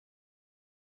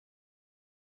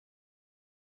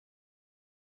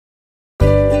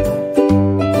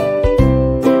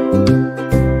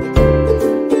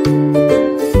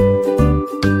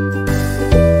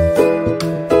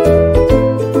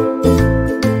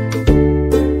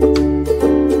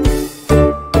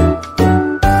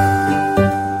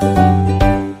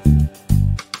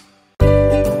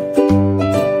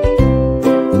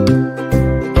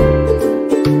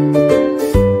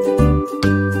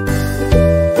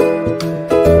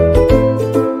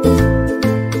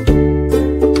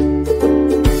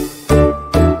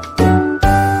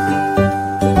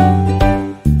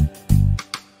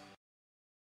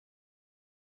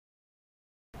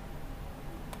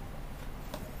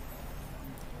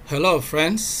Hello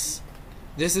friends,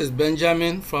 this is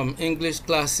Benjamin from English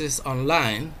Classes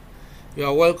Online. You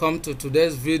are welcome to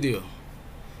today's video.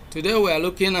 Today we are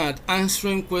looking at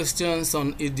answering questions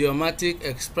on idiomatic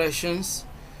expressions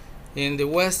in the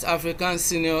West African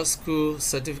Senior School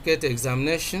Certificate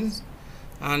Examinations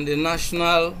and the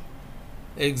National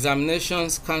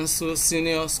Examinations Council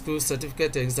Senior School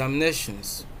Certificate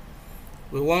Examinations.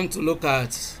 We want to look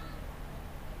at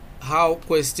how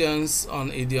questions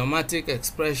on idiomatic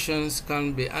expressions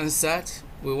can be answered.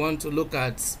 We want to look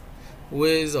at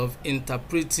ways of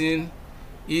interpreting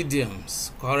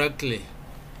idioms correctly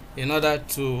in order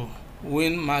to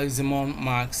win maximum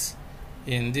marks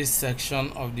in this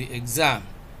section of the exam.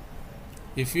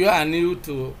 If you are new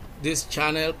to this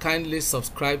channel, kindly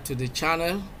subscribe to the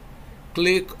channel.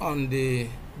 Click on the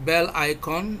bell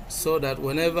icon so that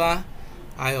whenever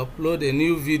I upload a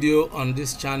new video on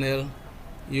this channel,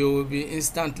 you will be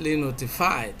instantly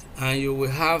notified and you will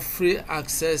have free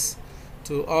access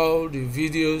to all the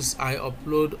videos I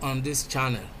upload on this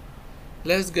channel.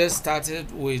 Let's get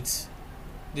started with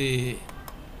the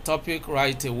topic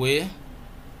right away.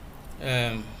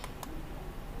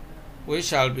 We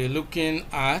shall be looking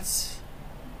at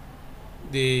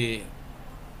the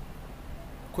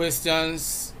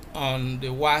questions on the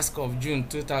WASC of June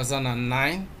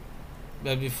 2009.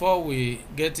 But before we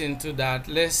get into that,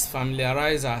 let's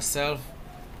familiarize ourselves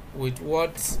with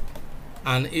what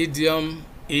an idiom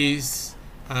is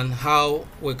and how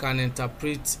we can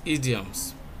interpret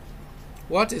idioms.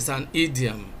 What is an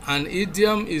idiom? An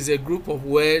idiom is a group of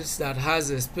words that has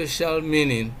a special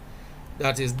meaning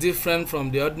that is different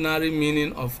from the ordinary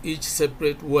meaning of each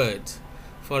separate word.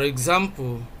 For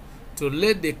example, to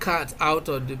let the cat out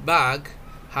of the bag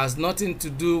has nothing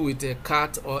to do with a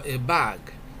cat or a bag.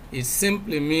 It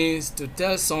simply means to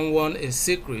tell someone a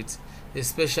secret,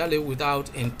 especially without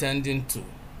intending to.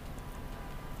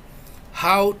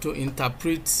 How to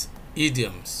interpret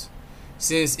idioms?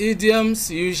 Since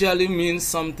idioms usually mean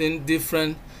something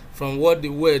different from what the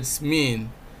words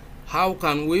mean, how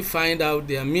can we find out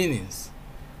their meanings?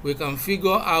 We can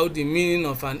figure out the meaning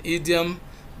of an idiom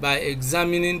by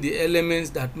examining the elements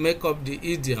that make up the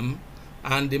idiom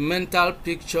and the mental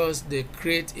pictures they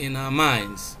create in our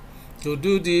minds. To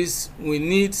do this, we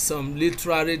need some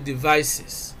literary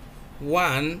devices.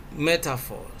 1.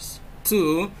 Metaphors.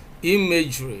 2.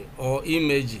 Imagery or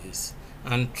images.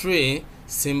 And 3.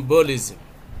 Symbolism.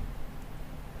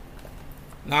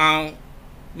 Now,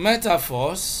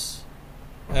 metaphors.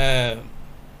 A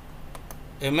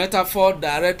metaphor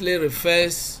directly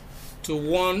refers to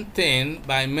one thing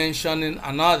by mentioning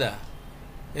another.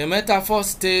 A metaphor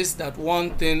states that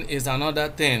one thing is another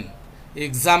thing.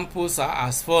 Examples are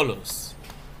as follows.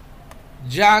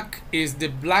 Jack is the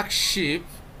black sheep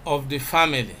of the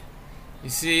family. You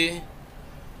see,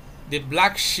 the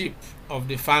black sheep of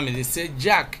the family. Say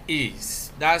Jack is.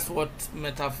 That's what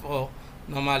metaphor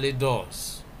normally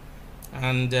does.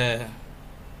 And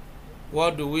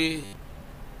what do we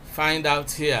find out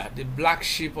here? The black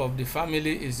sheep of the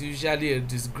family is usually a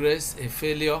disgrace, a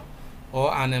failure,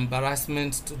 or an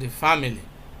embarrassment to the family.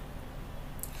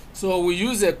 So we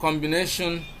use a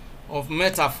combination of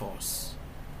metaphors.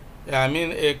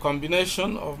 A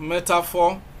combination of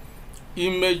metaphor,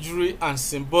 imagery, and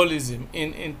symbolism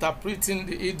in interpreting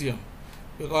the idiom.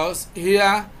 Because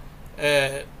here,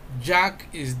 Jack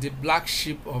is the black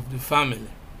sheep of the family.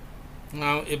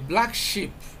 Now, a black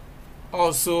sheep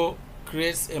also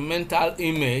creates a mental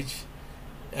image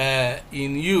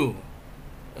in you,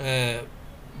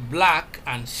 black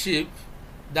and sheep,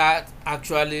 that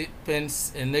actually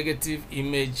paints a negative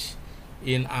image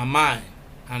in our mind.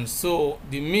 And so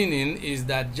the meaning is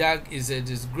that Jack is a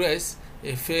disgrace,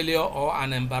 a failure, or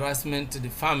an embarrassment to the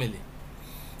family.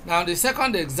 Now the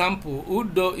second example,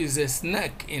 Udo is a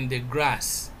snake in the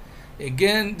grass.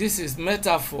 Again, this is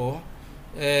metaphor.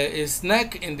 A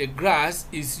snake in the grass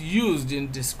is used in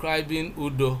describing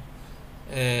Udo.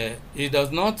 It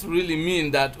does not really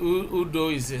mean that Udo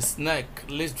is a snake,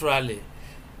 literally,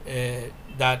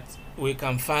 that we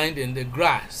can find in the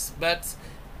grass, but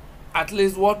at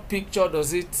least what picture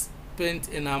does it paint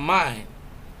in our mind?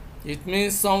 It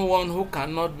means someone who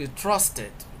cannot be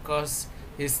trusted, because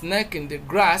a snake in the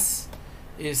grass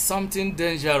is something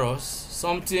dangerous,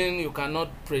 something you cannot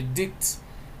predict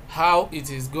how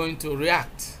it is going to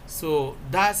react. So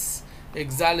that's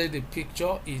exactly the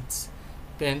picture it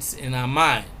paints in our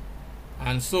mind.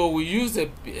 And so we use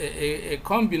a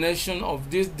combination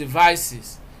of these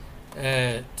devices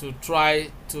to try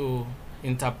to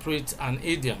interpret an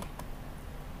idiom.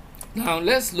 Now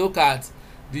let's look at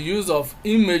the use of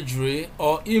imagery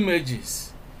or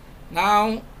images.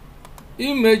 Now,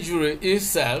 imagery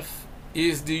itself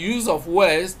is the use of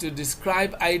words to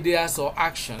describe ideas or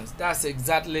actions. That's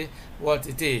exactly what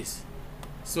it is.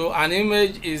 So an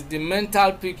image is the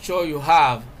mental picture you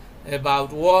have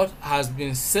about what has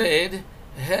been said,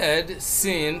 heard,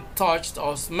 seen, touched,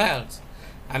 or smelled.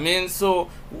 I mean, so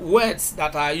words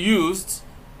that are used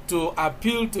to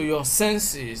appeal to your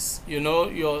senses, you know,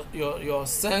 your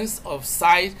sense of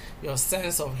sight, your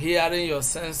sense of hearing, your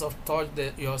sense of touch,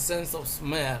 your sense of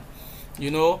smell,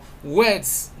 you know,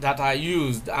 words that are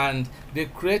used, and they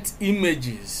create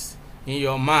images in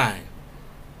your mind.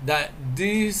 That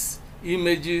these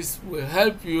images will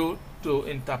help you to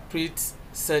interpret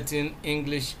certain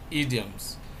English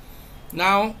idioms.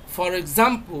 Now, for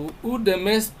example,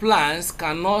 Udeme's plans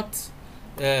cannot,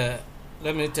 let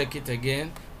me take it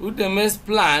again. Udeme's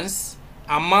plans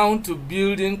amount to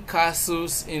building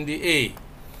castles in the air.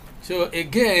 So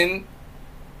again,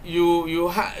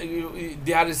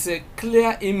 there is a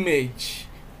clear image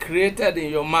created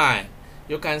in your mind.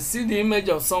 You can see the image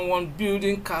of someone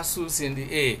building castles in the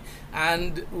air,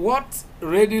 and what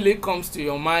readily comes to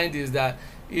your mind is that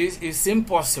it's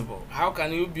impossible. How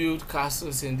can you build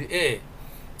castles in the air?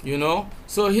 You know,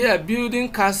 so here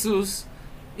building castles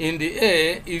in the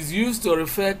air is used to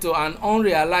refer to an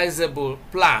unrealizable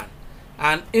plan,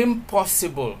 an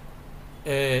impossible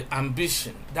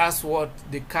ambition. That's what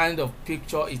the kind of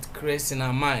picture it creates in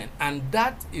our mind, and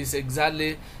that is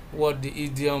exactly what the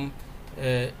idiom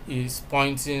is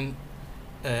pointing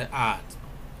at.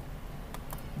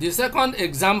 The second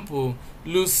example,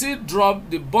 Lucy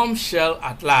dropped the bombshell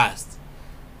at last.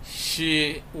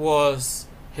 She was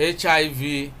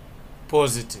HIV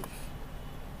positive.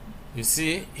 You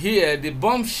see, here the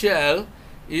bombshell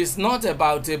is not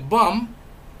about a bomb,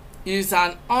 it's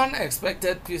an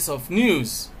unexpected piece of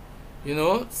news. You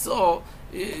know, so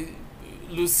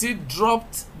Lucy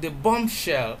dropped the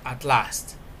bombshell at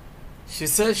last. She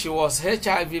said she was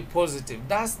HIV positive.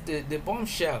 That's the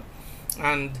bombshell.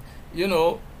 And, you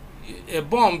know, a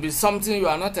bomb is something you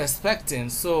are not expecting.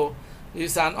 So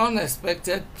it's an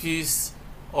unexpected piece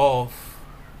of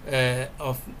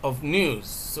news.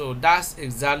 So that's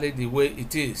exactly the way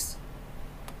it is.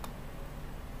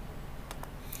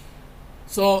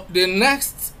 So the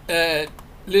next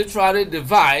literary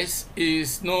device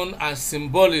is known as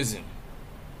symbolism.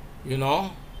 You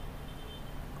know,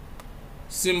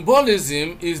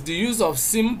 symbolism is the use of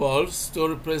symbols to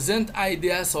represent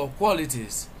ideas or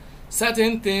qualities.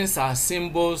 Certain things are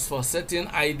symbols for certain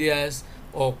ideas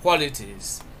or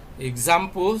qualities.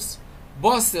 Examples: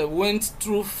 Wassce went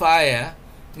through fire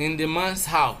in the man's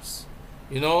house.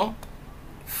 You know,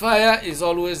 fire is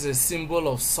always a symbol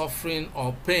of suffering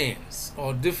or pains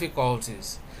or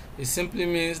difficulties. It simply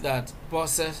means that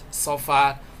Wassce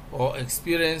suffered or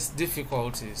experienced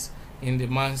difficulties in the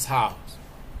man's house.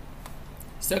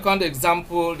 Second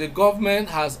example, the government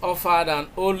has offered an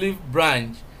olive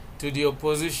branch to the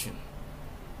opposition.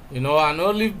 You know, an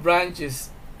olive branch is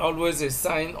always a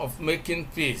sign of making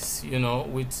peace, you know,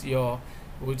 with your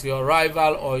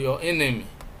rival or your enemy.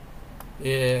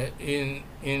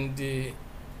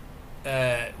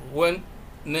 When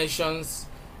nations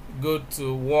go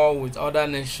to war with other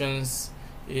nations,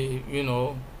 you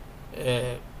know,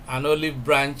 an olive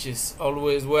branch is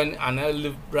always, when an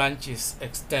olive branch is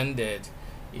extended,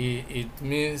 it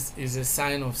means it's a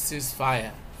sign of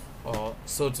ceasefire, or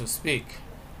so to speak.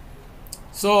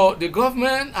 So the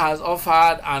government has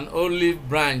offered an olive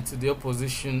branch to the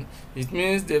opposition. It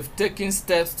means they've taken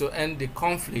steps to end the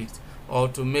conflict or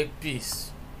to make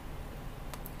peace.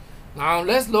 Now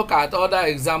let's look at other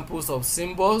examples of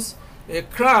symbols. A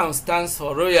crown stands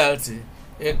for royalty.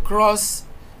 A cross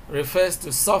refers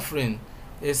to suffering.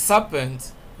 A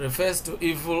serpent refers to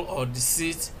evil or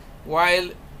deceit,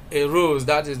 while a rose,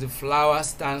 that is the flower,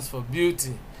 stands for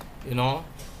beauty. You know,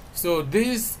 so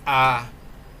these are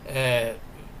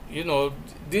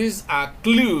these are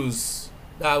clues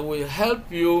that will help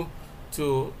you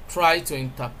to try to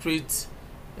interpret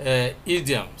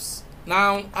idioms.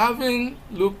 Now, having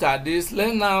looked at this,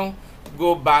 let's now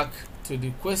go back to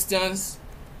the questions,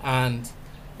 and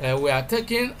we are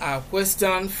taking a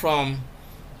question from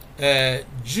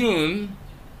WASC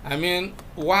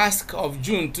of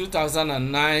June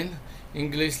 2009,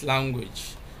 English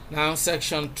language. Now,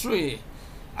 section 3.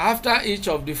 After each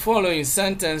of the following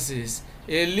sentences,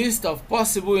 a list of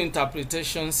possible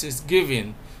interpretations is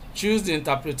given. Choose the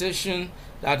interpretation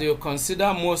that you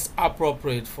consider most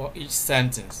appropriate for each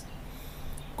sentence.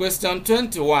 Question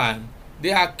 21.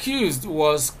 The accused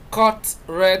was caught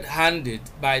red-handed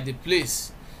by the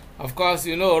police. Of course,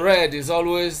 you know, red is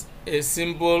always a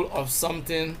symbol of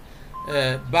something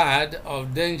bad or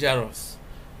dangerous.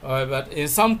 But in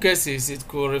some cases it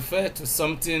could refer to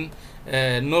something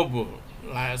noble,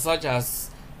 like, such as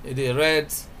the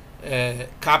red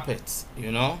carpet,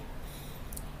 you know.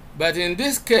 But in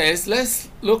this case, let's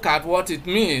look at what it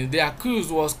means. The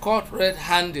accused was caught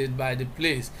red-handed by the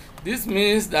police. This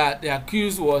means that the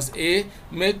accused was A,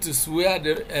 made to wear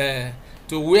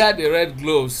the red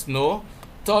gloves, no,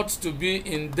 thought to be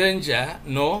in danger,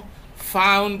 no,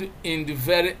 found in the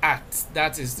very act.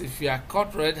 That is, if you are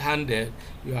caught red-handed,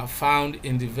 you are found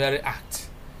in the very act.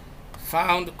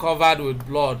 Found covered with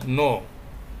blood, no.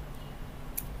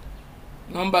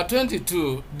 Number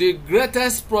 22, the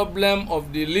greatest problem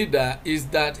of the leader is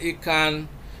that he can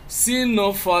see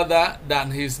no further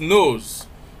than his nose.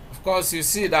 Of course, you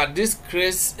see that this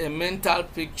creates a mental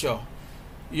picture.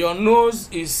 Your nose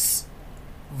is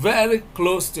very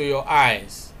close to your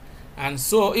eyes. And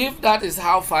so if that is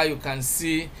how far you can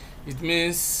see, it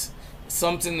means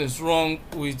something is wrong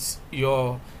with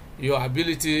your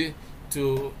ability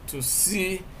to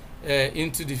see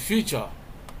into the future.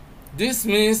 This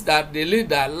means that the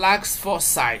leader lacks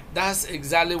foresight. That's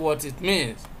exactly what it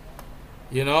means.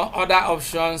 You know, other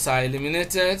options are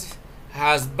eliminated.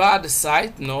 Has bad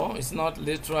sight? No, it's not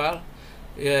literal.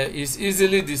 Is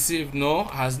easily deceived? No.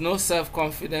 Has no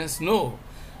self-confidence? No.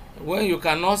 When you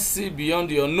cannot see beyond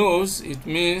your nose, it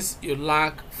means you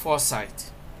lack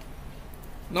foresight.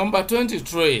 Number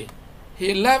 23.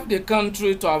 He left the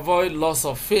country to avoid loss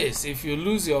of face. If you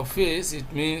lose your face,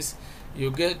 it means you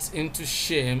get into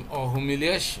shame or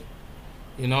humiliation.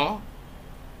 You know,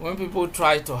 when people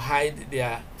try to hide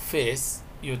their face,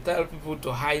 you tell people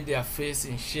to hide their face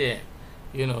in shame.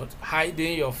 You know,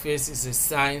 hiding your face is a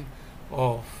sign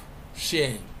of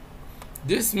shame.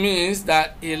 This means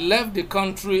that he left the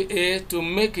country A, to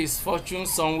make his fortune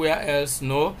somewhere else,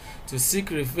 no, to seek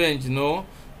revenge, no,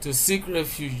 to seek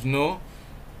refuge, no,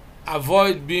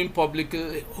 avoid being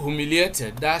publicly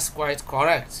humiliated. That's quite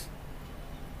correct.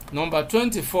 Number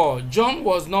 24, John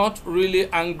was not really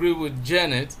angry with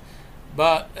Janet,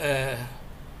 but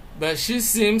she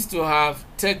seems to have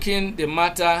taken the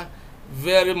matter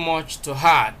very much to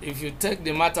heart. If you take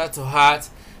the matter to heart,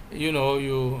 you know,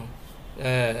 you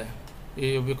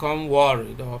become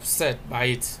worried or upset by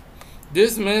it.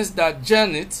 This means that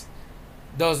Janet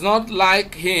does not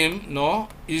like him, no,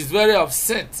 is very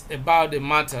upset about the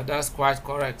matter. That's quite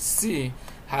correct. C,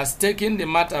 has taken the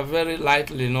matter very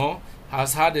lightly, no,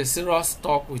 has had a serious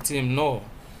talk with him, no.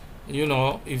 You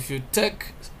know, if you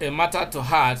take a matter to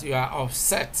heart, you are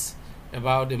upset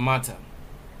about the matter.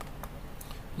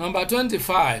 Number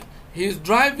 25, his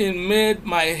driving made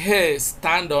my hair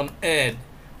stand on end.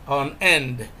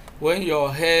 When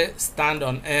your hair stand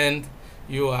on end,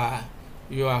 you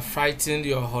are frightened,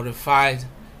 you are horrified,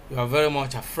 you are very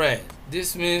much afraid.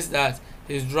 This means that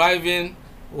his driving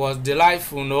was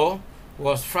delightful, no,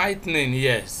 was frightening,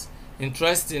 yes,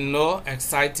 interesting, no,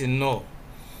 exciting, no.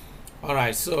 All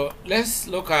right, so let's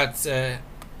look at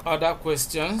other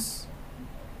questions.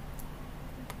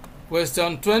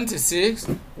 Question 26.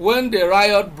 When the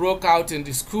riot broke out in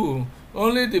the school,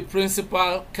 only the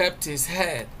principal kept his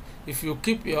head. If you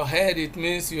keep your head, it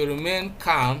means you remain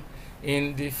calm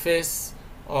in the face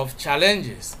of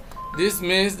challenges. This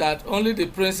means that only the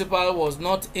principal was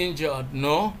not injured,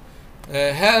 no,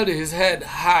 held his head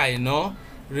high, no,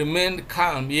 remained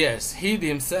calm, yes, hid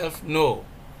himself, no.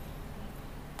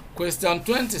 Question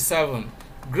 27.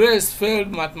 Grace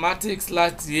failed mathematics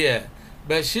last year,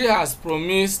 but she has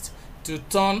promised to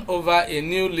turn over a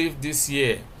new leaf this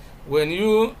year. When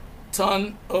you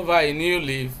turn over a new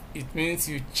leaf, it means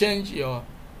you change your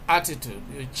attitude,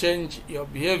 you change your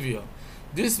behavior.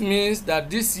 This means that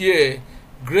this year,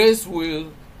 Grace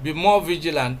will be more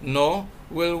vigilant, no,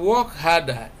 will work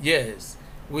harder, yes,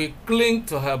 will cling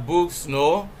to her books,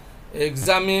 no,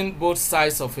 examine both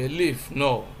sides of a leaf,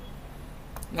 no.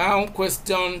 Now,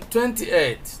 question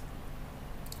 28.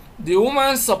 The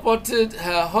woman supported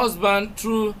her husband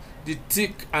through the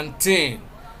thick and thin.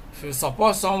 If you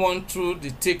support someone through the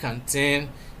thick and thin,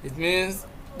 it means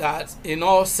that in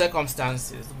all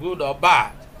circumstances, good or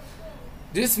bad.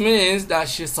 This means that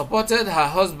she supported her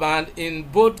husband in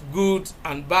both good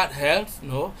and bad health.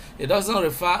 No, it doesn't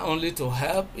refer only to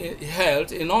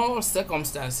health in all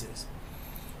circumstances.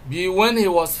 Be when he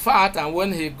was fat and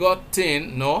when he got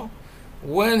thin, no.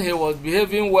 When he was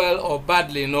behaving well or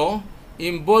badly, no.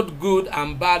 In both good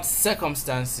and bad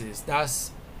circumstances.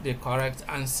 That's the correct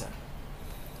answer.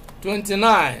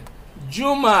 29.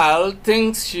 Jumal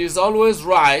thinks she is always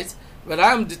right, but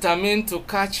I'm determined to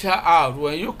catch her out.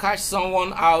 When you catch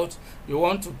someone out, you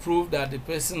want to prove that the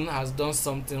person has done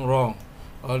something wrong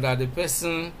or that the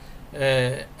person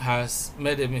has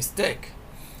made a mistake.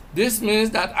 This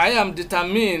means that I am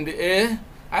determined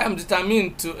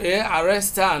to A,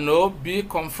 arrest her, no, B,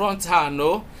 confront her,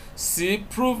 no, C,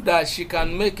 prove that she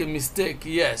can make a mistake,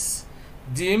 yes,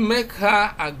 D, make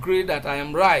her agree that I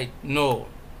am right, no.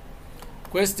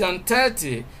 Question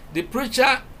 30. The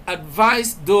preacher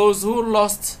advised those who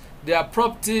lost their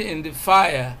property in the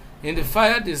fire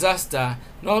disaster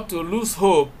not to lose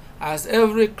hope, as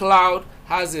every cloud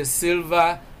has a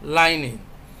silver lining.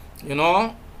 You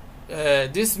know,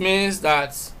 this means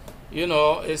that, you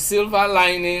know, a silver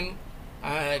lining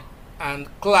and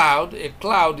cloud. A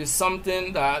cloud is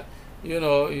something that, you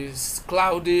know, is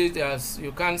cloudy, as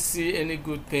you can't see any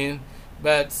good thing.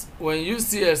 But when you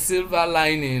see a silver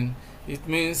lining, it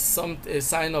means a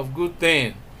sign of good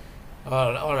thing.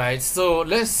 All right, so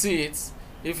let's see it.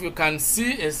 If you can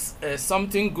see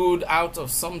something good out of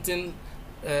something,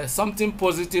 something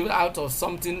positive out of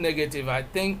something negative, I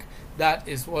think that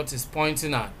is what is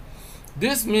pointing at.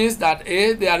 This means that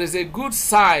A, there is a good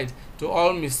side to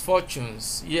all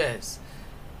misfortunes, yes.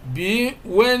 B,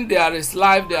 when there is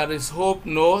life, there is hope,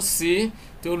 no. C,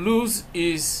 to lose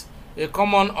is a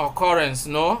common occurrence,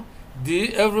 no.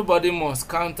 D, everybody must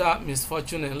counter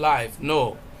misfortune in life,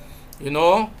 no. You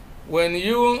know, when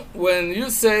you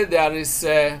say there is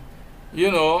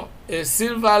you know, a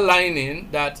silver lining,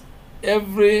 that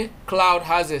every cloud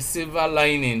has a silver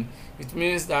lining, it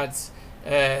means that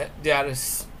there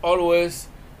is always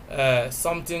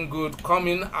something good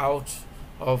coming out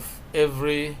of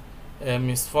every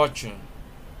misfortune.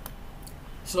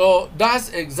 So that's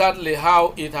exactly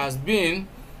how it has been.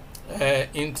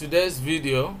 In today's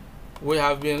video, we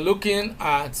have been looking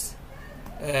at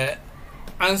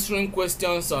answering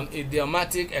questions on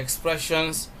idiomatic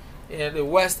expressions in the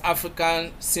West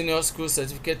African Senior School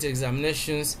Certificate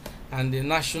Examinations and the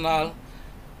National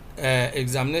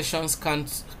Examinations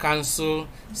Council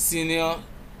Senior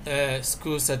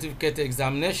School Certificate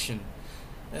Examination.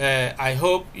 I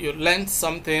hope you learned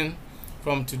something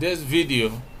from today's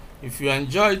video. If you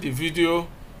enjoyed the video,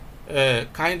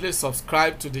 kindly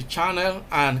subscribe to the channel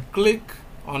and click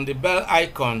on the bell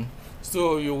icon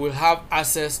so you will have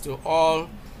access to all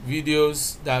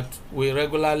videos that we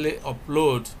regularly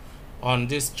upload on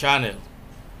this channel.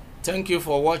 Thank you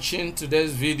for watching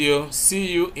today's video.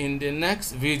 See you in the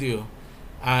next video,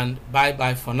 and bye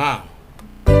bye for now.